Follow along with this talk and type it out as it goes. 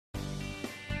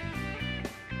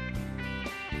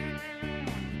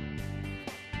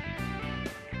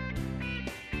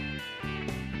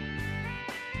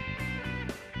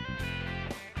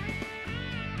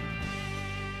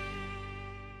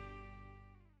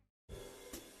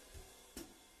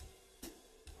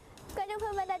朋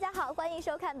友们，大家好，欢迎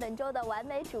收看本周的完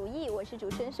美主义，我是主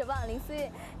持人舍棒林思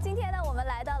韵。今天呢，我们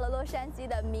来到了洛杉矶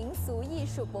的民俗艺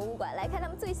术博物馆，来看他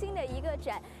们最新的一个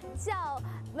展，叫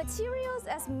Materials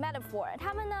as Metaphor。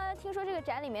他们呢，听说这个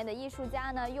展里面的艺术家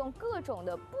呢，用各种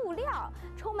的布料，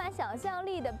充满想象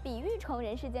力的比喻成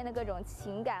人世间的各种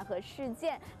情感和事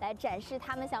件，来展示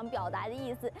他们想表达的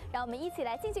意思。让我们一起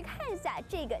来进去看一下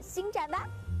这个新展吧。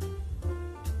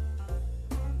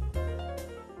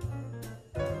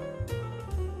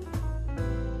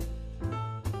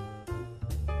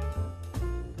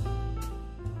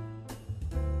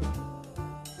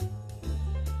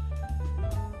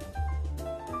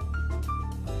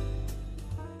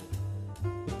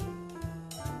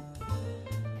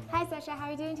 Hi Sasha, how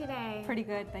are you doing today? Pretty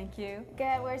good, thank you.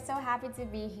 Good, we're so happy to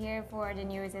be here for the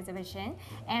newest exhibition.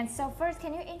 And so first,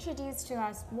 can you introduce to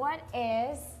us what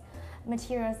is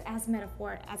Materials as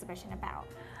Metaphor exhibition about?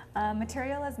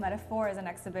 Material as Metaphor is an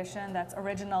exhibition that's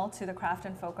original to the Craft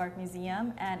and Folk Art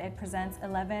Museum, and it presents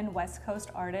 11 West Coast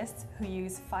artists who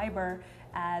use fiber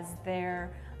as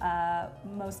their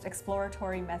most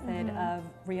exploratory method of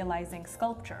realizing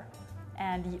sculpture.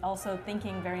 And also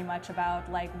thinking very much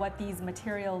about like what these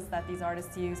materials that these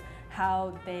artists use,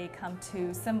 how they come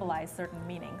to symbolize certain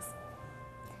meanings.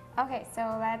 Okay,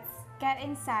 so let's get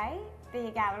inside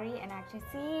the gallery and actually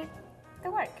see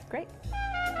the work. Great.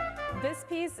 This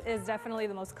piece is definitely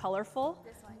the most colorful.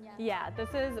 This one, yeah. Yeah, this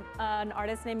is an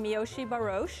artist named Miyoshi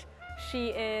Barosh. She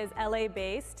is LA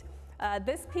based.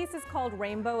 This piece is called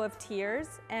Rainbow of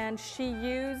Tears, and she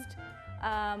used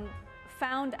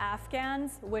found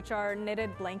Afghans, which are knitted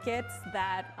blankets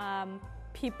that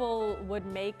people would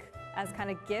make as kind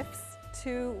of gifts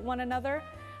to one another.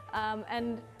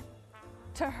 And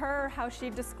to her, how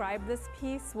she described this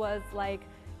piece was like,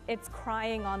 it's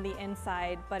crying on the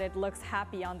inside, but it looks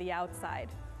happy on the outside.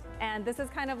 And this is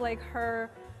kind of like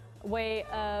her way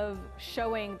of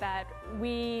showing that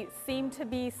we seem to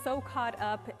be so caught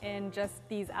up in just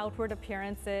these outward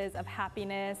appearances of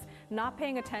happiness, not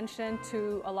paying attention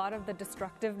to a lot of the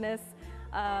destructiveness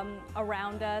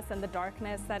around us and the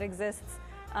darkness that exists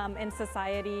in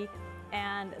society.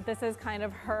 And this is kind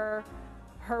of her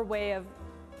way of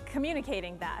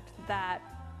communicating that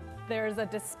there's a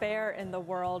despair in the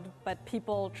world, but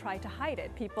people try to hide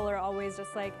it. People are always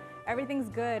just like, everything's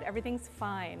good, everything's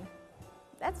fine.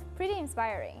 That's pretty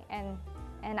inspiring, and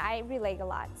I relate a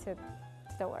lot to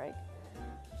the work.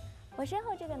 我身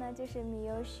后这个呢，就是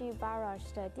Miyoshi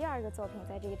Barosh 的第二个作品，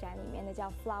在这个展里面的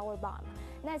叫 Flower Bomb。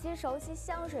那其实熟悉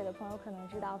香水的朋友可能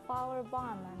知道 ，Flower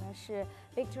Bomb 呢是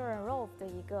Victor and Rolf 的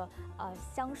一个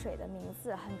香水的名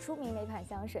字，很出名的一款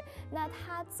香水。那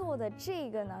他做的这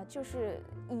个呢，就是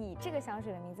以这个香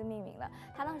水的名字命名了。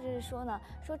他当时是说呢，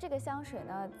说这个香水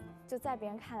呢，就在别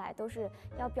人看来都是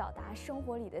要表达生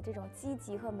活里的这种积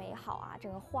极和美好啊，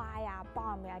整个花呀、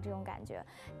bomb 呀这种感觉。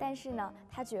但是呢，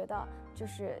他觉得就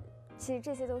是。 其实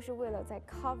这些都是为了在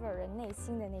cover 人内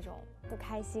心的那种不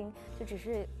开心，就只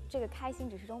是这个开心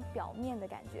只是一种表面的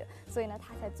感觉，所以呢，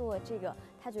他才做了这个，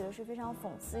他觉得是非常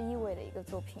讽刺意味的一个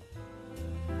作品。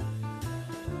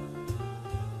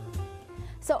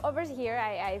So over here,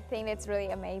 I think it's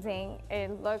really amazing.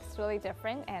 It looks really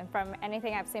different and from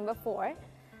anything I've seen before.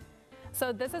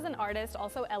 So this is an artist,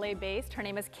 also LA based. Her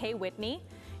name is Kay Whitney,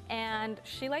 and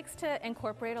she likes to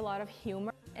incorporate a lot of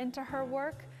humor into her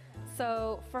work.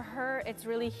 So for her, it's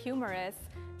really humorous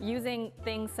using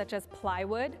things such as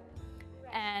plywood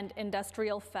and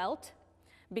industrial felt,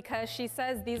 because she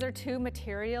says these are two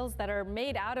materials that are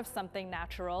made out of something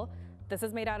natural. This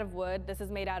is made out of wood, this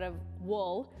is made out of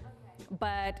wool,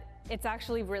 but it's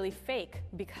actually really fake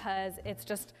because it's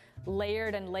just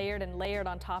layered and layered and layered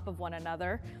on top of one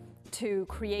another to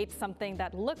create something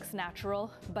that looks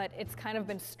natural, but it's kind of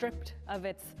been stripped of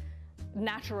its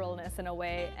naturalness in a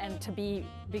way, and to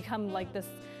become like this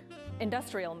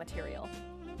industrial material.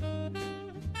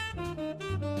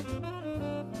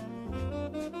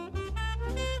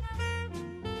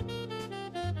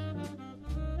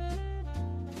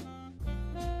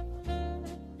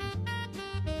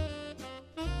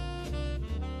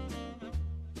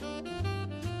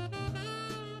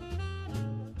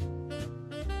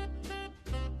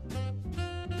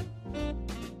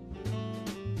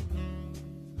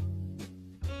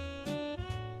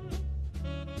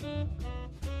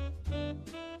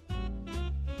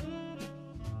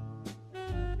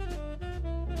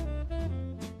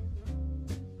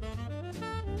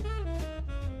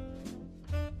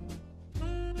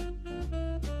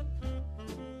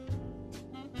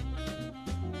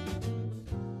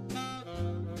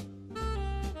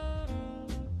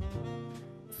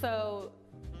 So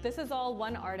this is all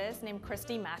one artist named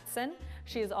Christy Matson.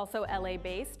 She is also LA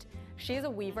based. she is a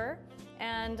weaver.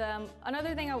 And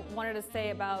another thing I wanted to say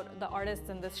about the artists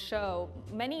in this show,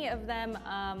 many of them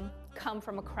come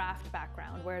from a craft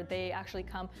background, where they actually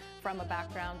come from a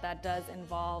background that does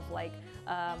involve like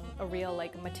a real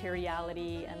like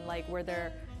materiality, and like where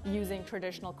they're using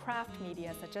traditional craft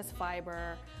media such as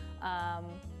fiber,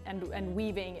 and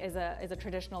weaving is a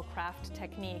traditional craft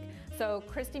technique. So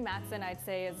Christy Matson, I'd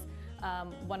say, is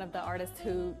one of the artists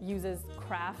who uses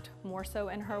craft more so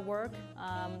in her work,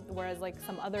 whereas like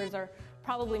some others are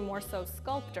probably more so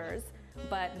sculptors,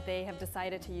 but they have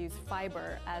decided to use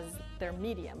fiber as their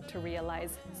medium to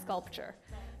realize sculpture.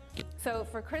 So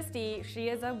for Christy, she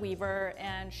is a weaver,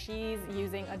 and she's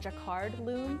using a jacquard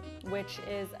loom, which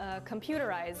is a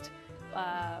computerized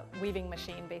weaving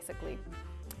machine, basically.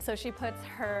 So she puts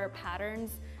her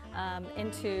patterns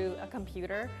into a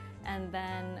computer, and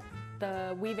then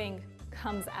the weaving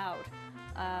comes out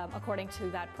according to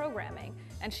that programming.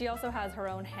 And she also has her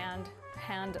own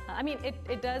I mean,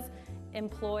 it does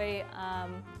employ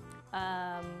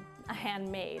a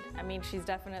handmade. I mean, she's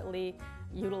definitely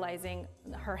utilizing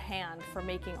her hand for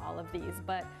making all of these,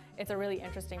 but it's a really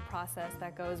interesting process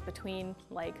that goes between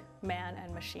like man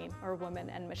and machine, or woman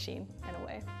and machine in a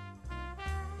way.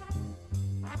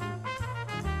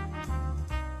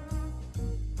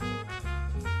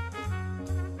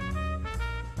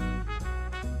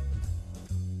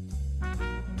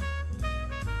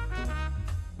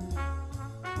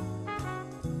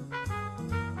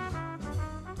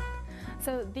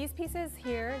 So these pieces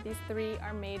here, these three,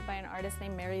 are made by an artist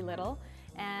named Mary Little.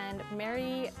 And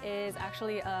Mary is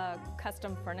actually a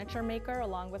custom furniture maker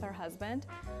along with her husband.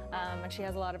 And she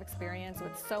has a lot of experience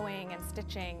with sewing and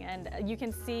stitching. And you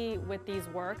can see with these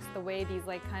works, the way these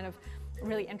like kind of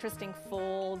really interesting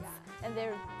folds. And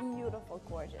they're beautiful,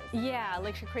 gorgeous. Yeah,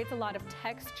 like she creates a lot of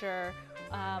texture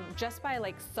just by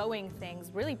like sewing things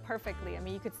really perfectly. I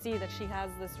mean, you could see that she has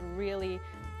this really,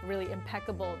 really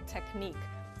impeccable technique.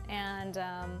 And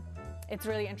it's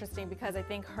really interesting because I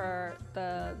think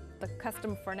the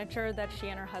custom furniture that she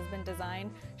and her husband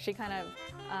designed, she kind of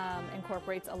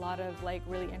incorporates a lot of like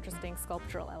really interesting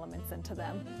sculptural elements into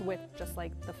them with just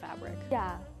like the fabric.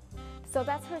 Yeah, so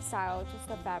that's her style, just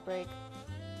the fabric,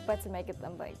 but to make it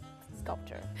them like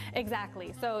sculpture.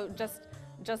 Exactly. So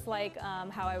just like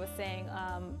how I was saying,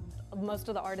 most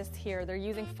of the artists here, they're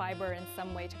using fiber in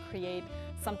some way to create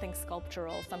something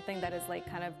sculptural, something that is like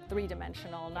kind of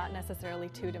three-dimensional, not necessarily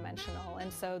two-dimensional.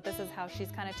 And so this is how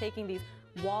she's kind of taking these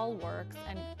wall works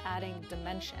and adding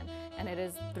dimension, and it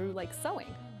is through like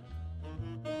sewing.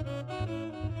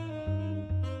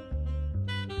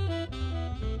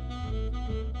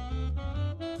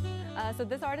 So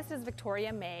this artist is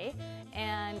Victoria May,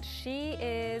 and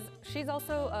she's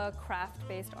also a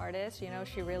craft-based artist. You know,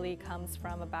 she really comes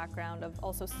from a background of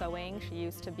also sewing. She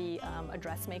used to be a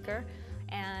dressmaker.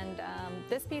 And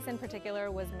this piece in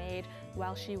particular was made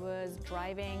while she was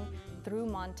driving through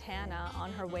Montana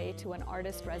on her way to an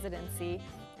artist residency.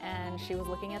 And she was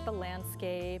looking at the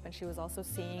landscape, and she was also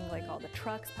seeing like all the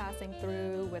trucks passing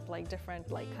through with like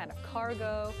different like kind of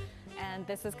cargo. And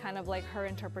this is kind of like her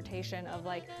interpretation of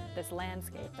like this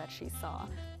landscape that she saw,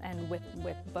 and with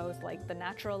both like the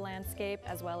natural landscape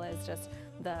as well as just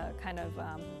the kind of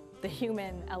the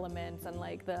human elements and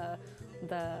like the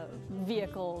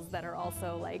vehicles that are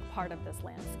also like part of this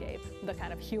landscape, the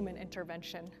kind of human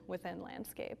intervention within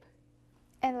landscape.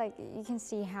 And like you can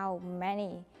see how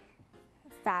many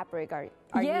fabric are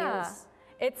used.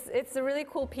 It's a really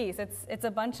cool piece. It's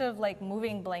a bunch of like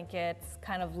moving blankets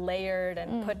kind of layered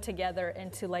and put together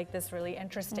into like this really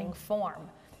interesting form.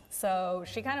 So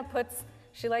she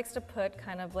likes to put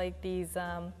kind of like these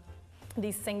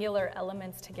singular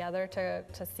elements together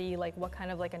to see like what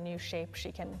kind of like a new shape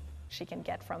she can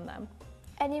get from them.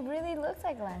 And it really looks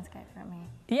like a landscape for me.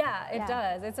 Yeah, it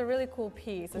does. It's a really cool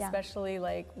piece, especially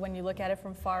like when you look at it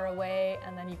from far away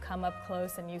and then you come up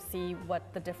close and you see what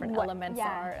the different elements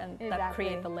are, and that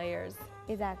create the layers.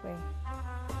 Exactly.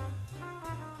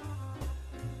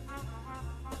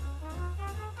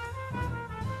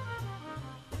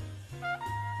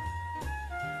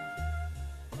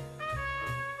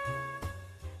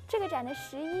这个展的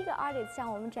11个 artists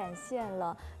向我们展现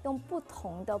了用不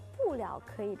同的布料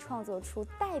可以创作出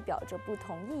代表着不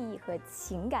同意义和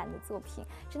情感的作品，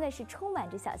真的是充满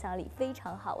着想象力，非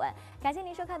常好玩。感谢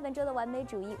您收看本周的完美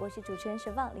主义，我是主持人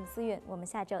沈放林思韵，我们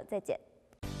下周再见。